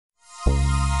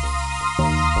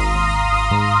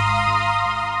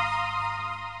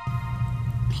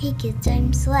Hey kids,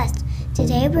 I'm Celeste.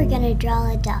 Today we're going to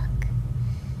draw a duck.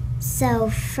 So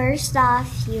first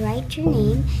off, you write your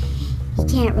name. You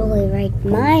can't really write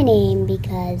my name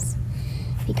because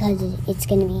it's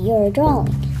going to be your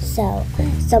drawing. So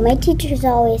my teacher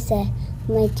always says,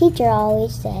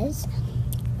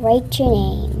 write your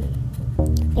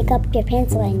name. Pick up your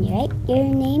pencil and you write your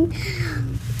name.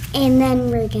 And then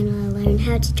we're going to learn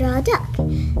how to draw a duck.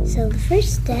 So the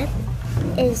first step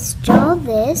is draw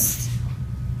this.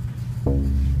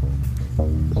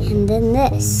 And then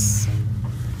this.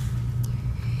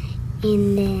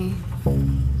 And then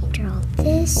you draw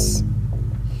this.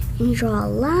 And you draw a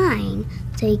line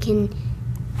so you can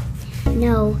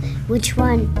know which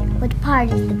part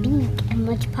is the beak and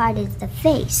which part is the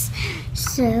face.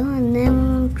 So, and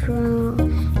then we'll draw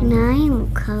an eye and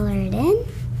we'll color it in.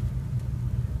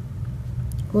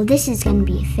 Well, this is going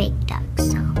to be a fake duck,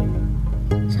 so,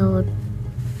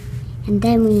 and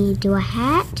then we do a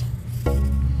hat.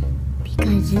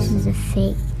 Because this is a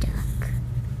fake duck.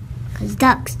 Because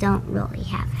ducks don't really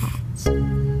have hats.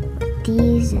 But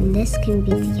these and this can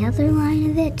be the other line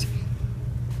of it.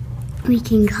 We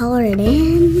can color it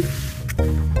in.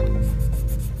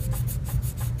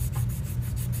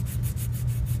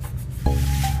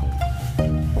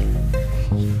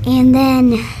 And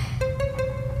then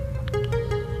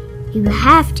you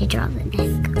have to draw the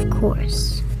neck, of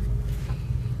course.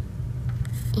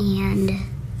 And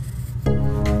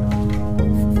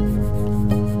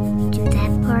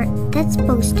that's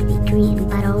supposed to be green,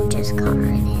 but I'll just color it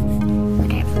in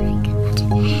whatever I got.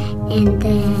 And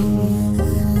then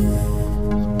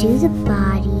we do the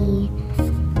body,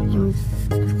 and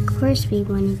of course we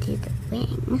want to do the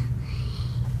wing.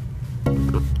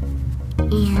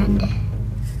 And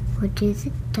we'll do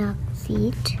the duck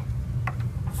feet.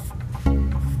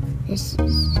 This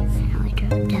is how I draw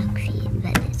duck feet,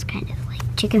 but it's kind of like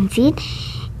chicken feet.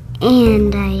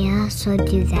 And I also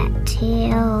do that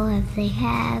tail if they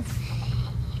have.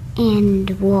 And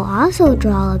we'll also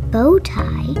draw a bow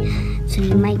tie, so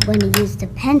you might want to use the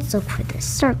pencil for the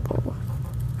circle.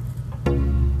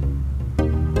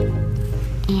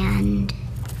 And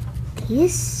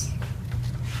this.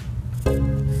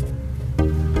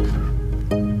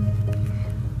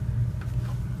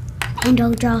 And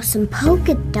I'll draw some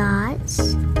polka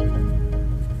dots.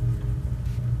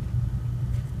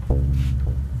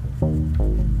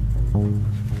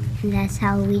 And that's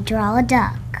how we draw a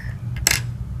duck.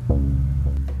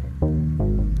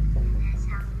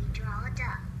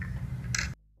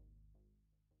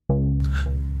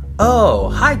 Oh,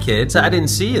 hi kids, I didn't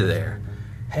see you there.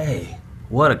 Hey,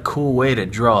 what a cool way to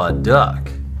draw a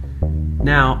duck.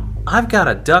 Now, I've got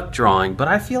a duck drawing, but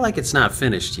I feel like it's not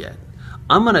finished yet.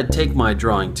 I'm gonna take my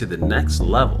drawing to the next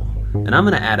level, and I'm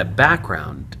gonna add a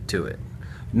background to it.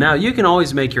 Now, you can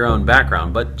always make your own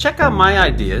background, but check out my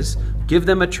ideas, give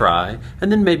them a try,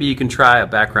 and then maybe you can try a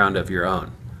background of your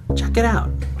own. Check it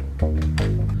out.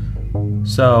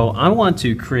 So, I want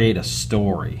to create a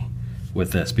story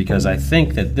with this because I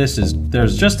think that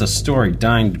there's just a story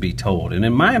dying to be told. And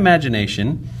in my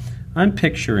imagination, I'm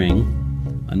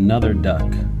picturing another duck.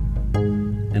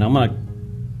 And I'm gonna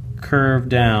curve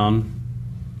down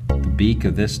the beak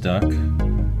of this duck,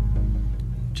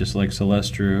 just like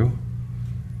Celeste drew,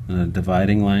 and a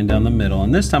dividing line down the middle.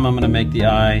 And this time I'm gonna make the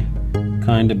eye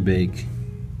kind of big.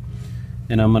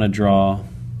 And I'm gonna draw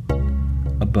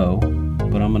a bow,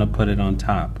 but I'm gonna put it on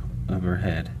top of her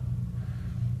head.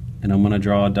 And I'm going to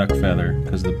draw a duck feather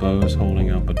because the bow is holding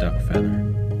up a duck feather.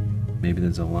 Maybe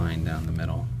there's a line down the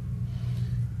middle.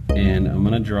 And I'm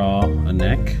going to draw a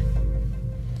neck.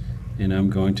 And I'm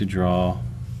going to draw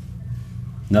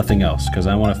nothing else because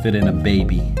I want to fit in a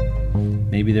baby.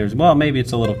 Maybe it's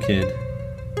a little kid.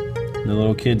 The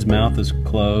little kid's mouth is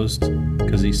closed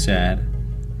because he's sad.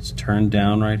 It's turned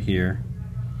down right here.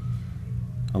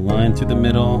 A line through the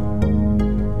middle.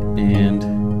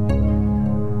 And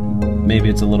maybe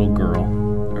it's a little girl,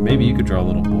 or maybe you could draw a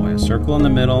little boy. A circle in the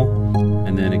middle,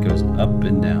 and then it goes up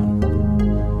and down,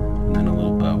 and then a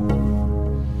little bow.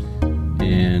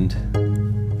 And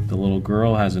the little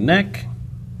girl has a neck,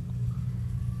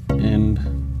 and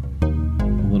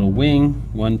a little wing,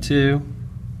 1, 2,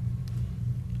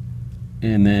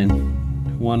 and then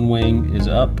one wing is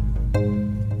up.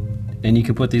 And you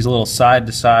can put these little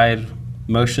side-to-side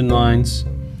motion lines,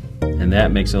 and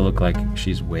that makes it look like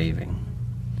she's waving.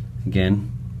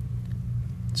 Again,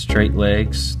 straight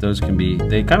legs,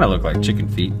 they kind of look like chicken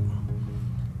feet.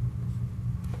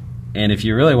 And if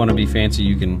you really want to be fancy,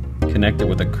 you can connect it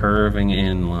with a curving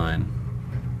in line.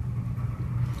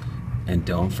 And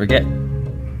don't forget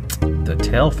the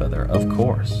tail feather, of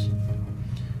course.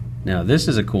 Now this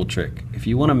is a cool trick. If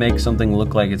you want to make something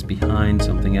look like it's behind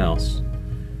something else,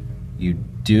 you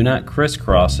do not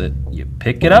crisscross it. You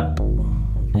pick it up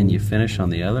and you finish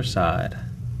on the other side.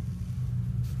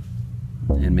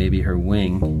 And maybe her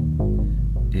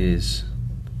wing is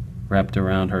wrapped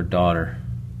around her daughter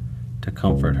to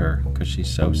comfort her because she's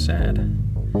so sad.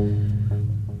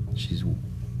 She's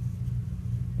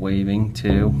waving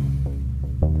too.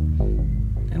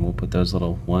 And we'll put those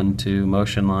little 1, 2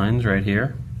 motion lines right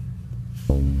here.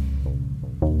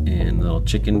 And little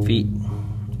chicken feet.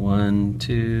 1,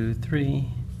 2, 3.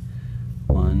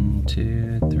 1,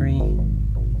 2, 3.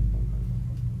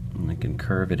 And I can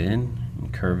curve it in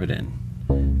and curve it in.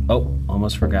 Oh,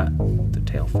 almost forgot the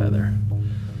tail feather.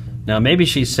 Now maybe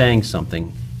she's saying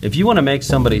something. If you want to make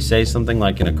somebody say something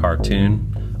like in a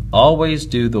cartoon, always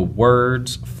do the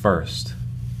words first.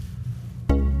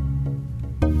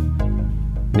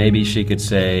 Maybe she could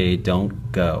say,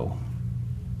 "Don't go."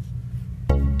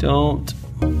 Don't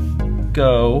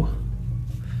go.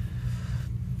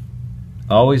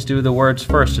 Always do the words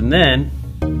first, and then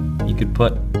you could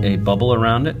put a bubble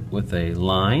around it with a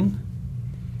line.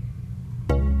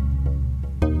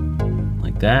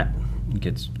 Like that.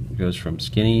 It goes from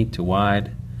skinny to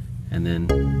wide, and then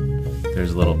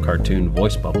there's a little cartoon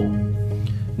voice bubble.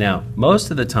 Now, most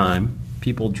of the time,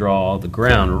 people draw the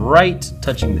ground right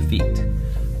touching the feet.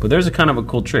 But there's a kind of a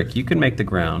cool trick. You can make the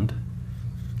ground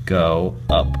go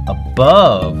up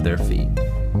above their feet.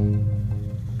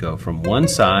 Go from one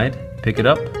side, pick it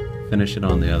up, finish it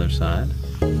on the other side.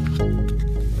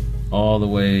 All the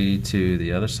way to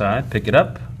the other side, pick it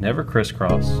up, never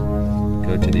crisscross,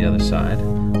 go to the other side.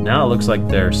 Now it looks like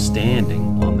they're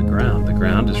standing on the ground. The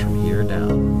ground is from here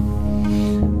down.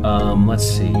 Let's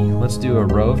see, let's do a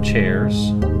row of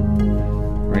chairs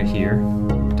right here,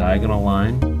 diagonal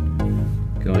line,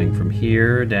 going from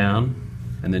here down,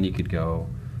 and then you could go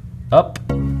up,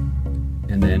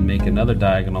 and then make another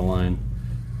diagonal line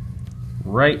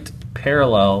right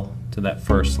parallel to that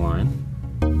first line.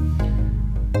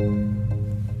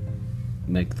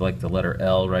 Make like the letter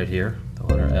L right here, the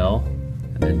letter L,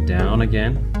 and then down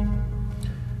again.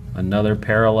 Another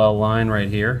parallel line right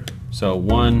here. So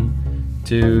 1,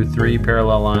 2, 3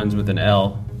 parallel lines with an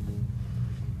L,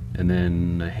 and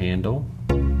then a handle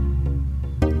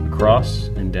across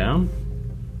and down.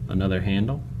 Another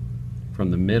handle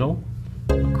from the middle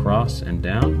across and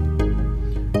down,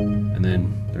 and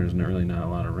then there's really not a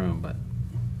lot of room, but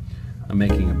I'm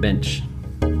making a bench.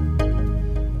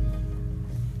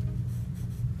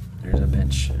 There's a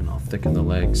bench, and I'll thicken the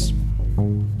legs.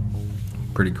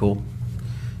 Pretty cool.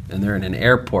 And they're in an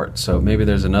airport, so maybe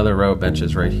there's another row of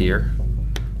benches right here.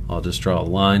 I'll just draw a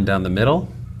line down the middle,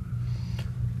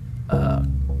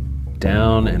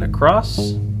 down and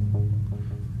across,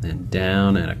 then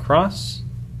down and across,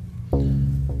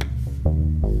 and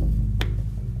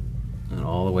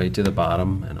all the way to the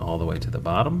bottom, and all the way to the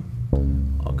bottom.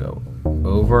 I'll go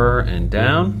over and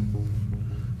down,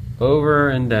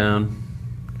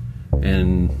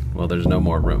 and well, there's no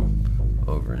more room.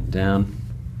 Over and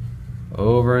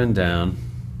down,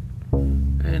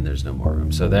 and there's no more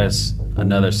room. So that's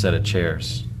another set of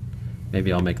chairs.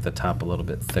 Maybe I'll make the top a little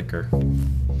bit thicker,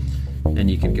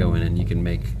 and you can go in and you can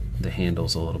make the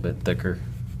handles a little bit thicker.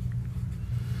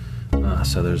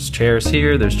 So there's chairs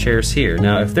here, there's chairs here.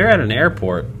 Now if they're at an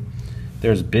airport,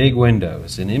 there's big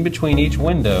windows, and in between each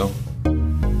window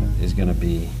is going to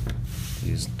be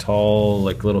these tall,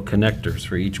 like little connectors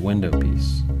for each window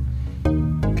piece.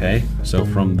 Okay, so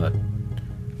from the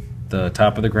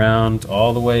top of the ground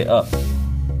all the way up,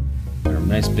 there are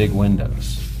nice big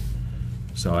windows.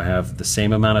 So I have the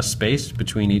same amount of space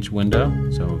between each window.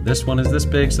 So this one is this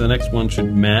big, so the next one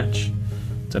should match.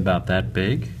 It's about that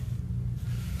big.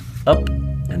 Up,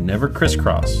 and never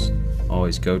crisscross.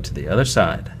 Always go to the other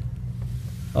side.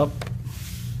 Up.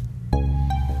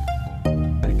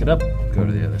 Pick it up, go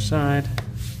to the other side.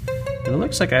 And it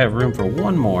looks like I have room for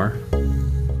one more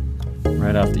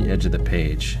right off the edge of the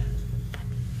page.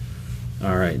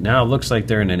 Alright, now it looks like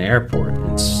they're in an airport,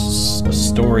 and a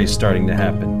story's starting to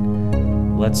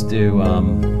happen. Let's do a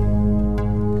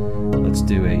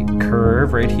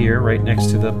curve right here, right next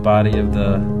to the body of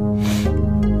the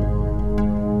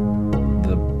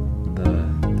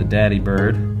daddy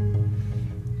bird,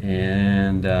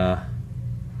 and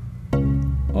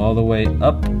all the way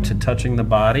up to touching the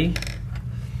body.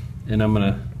 And I'm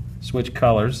gonna switch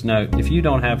colors. Now, if you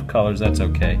don't have colors, that's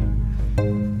okay.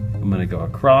 I'm gonna go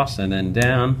across and then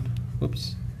down.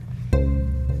 Whoops.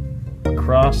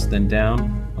 Across, then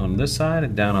down on this side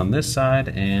and down on this side,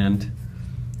 and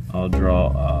I'll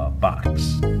draw a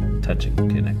box touching,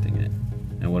 connecting it.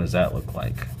 And what does that look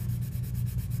like?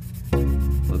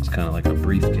 Looks kind of like a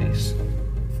briefcase.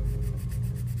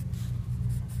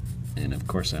 And of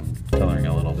course I'm coloring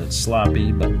a little bit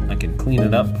sloppy, but I can clean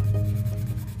it up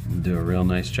and do a real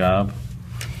nice job.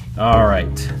 All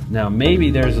right, now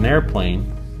maybe there's an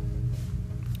airplane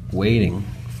waiting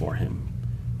for him.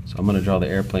 So I'm gonna draw the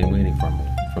airplane waiting for him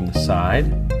from the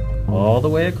side, all the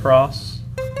way across,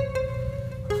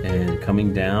 and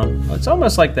coming down. It's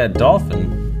almost like that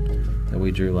dolphin that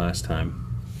we drew last time.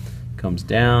 Comes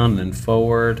down and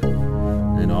forward,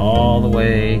 and all the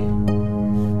way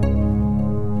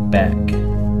back.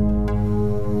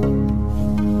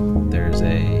 There's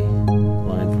a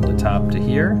line from the top to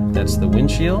here. That's the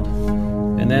windshield.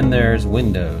 And then there's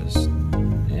windows.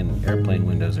 And airplane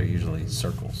windows are usually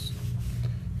circles.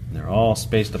 And they're all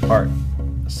spaced apart,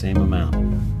 the same amount.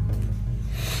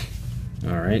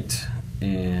 All right.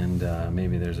 And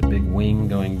maybe there's a big wing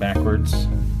going backwards.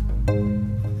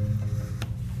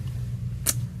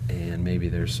 And maybe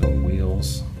there's some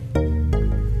wheels.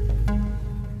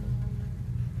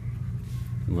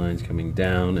 Lines coming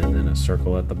down, and then a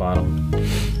circle at the bottom.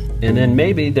 And then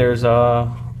maybe there's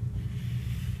a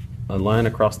line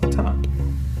across the top.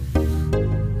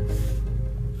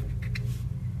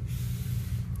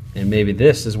 And maybe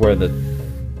this is where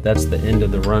that's the end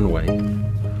of the runway.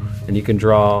 And you can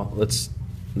draw, let's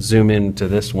zoom into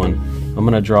this one. I'm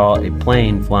gonna draw a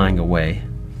plane flying away.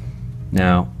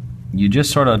 Now, you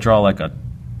just sort of draw like an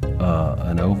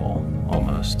oval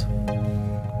almost,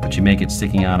 but you make it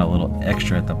sticking out a little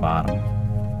extra at the bottom.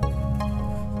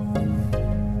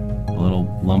 A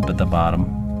little lump at the bottom,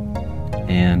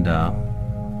 and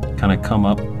kind of come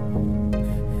up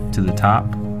to the top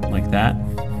like that,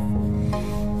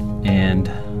 and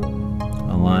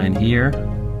a line here,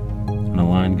 and a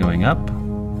line going up,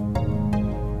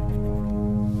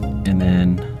 and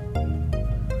then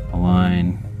a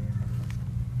line.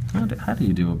 How do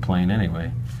you do a plane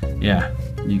anyway? Yeah,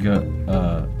 you go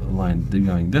a line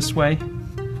going this way.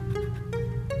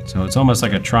 So it's almost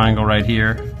like a triangle right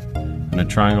here and a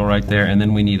triangle right there, and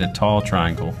then we need a tall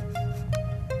triangle,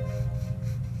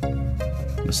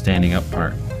 the standing up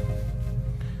part.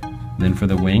 Then for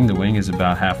the wing is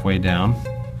about halfway down.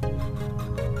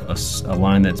 A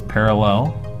line that's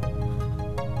parallel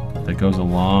that goes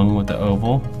along with the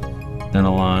oval, then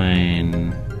a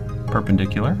line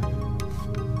perpendicular,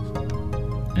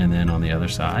 and then on the other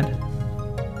side,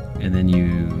 and then you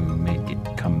make it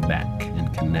come back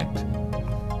and connect.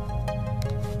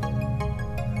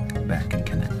 Back and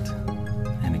connect.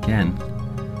 And again,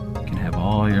 you can have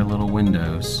all your little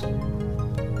windows.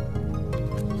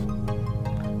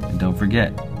 And don't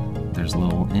forget, there's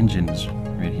little engines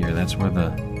right here. That's where the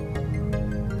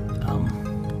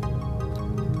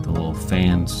little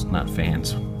fans, not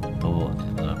fans, the little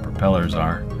propellers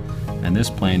are. And this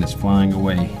plane is flying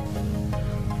away.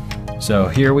 So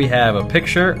here we have a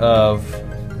picture of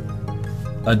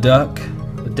a duck,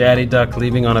 a daddy duck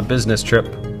leaving on a business trip,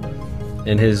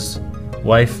 and his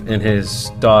wife and his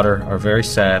daughter are very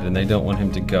sad and they don't want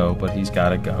him to go, but he's got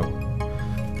to go.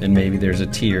 And maybe there's a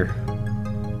tear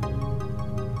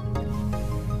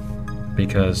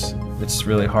because it's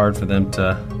really hard for them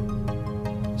to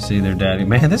see their daddy.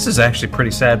 Man, this is actually a pretty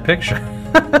sad picture.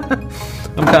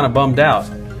 I'm kind of bummed out.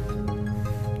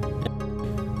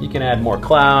 You can add more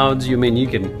clouds. You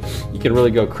can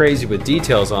really go crazy with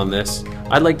details on this.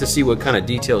 I'd like to see what kind of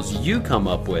details you come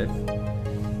up with.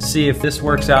 See if this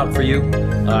works out for you.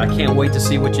 I can't wait to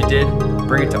see what you did.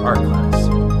 Bring it to art class.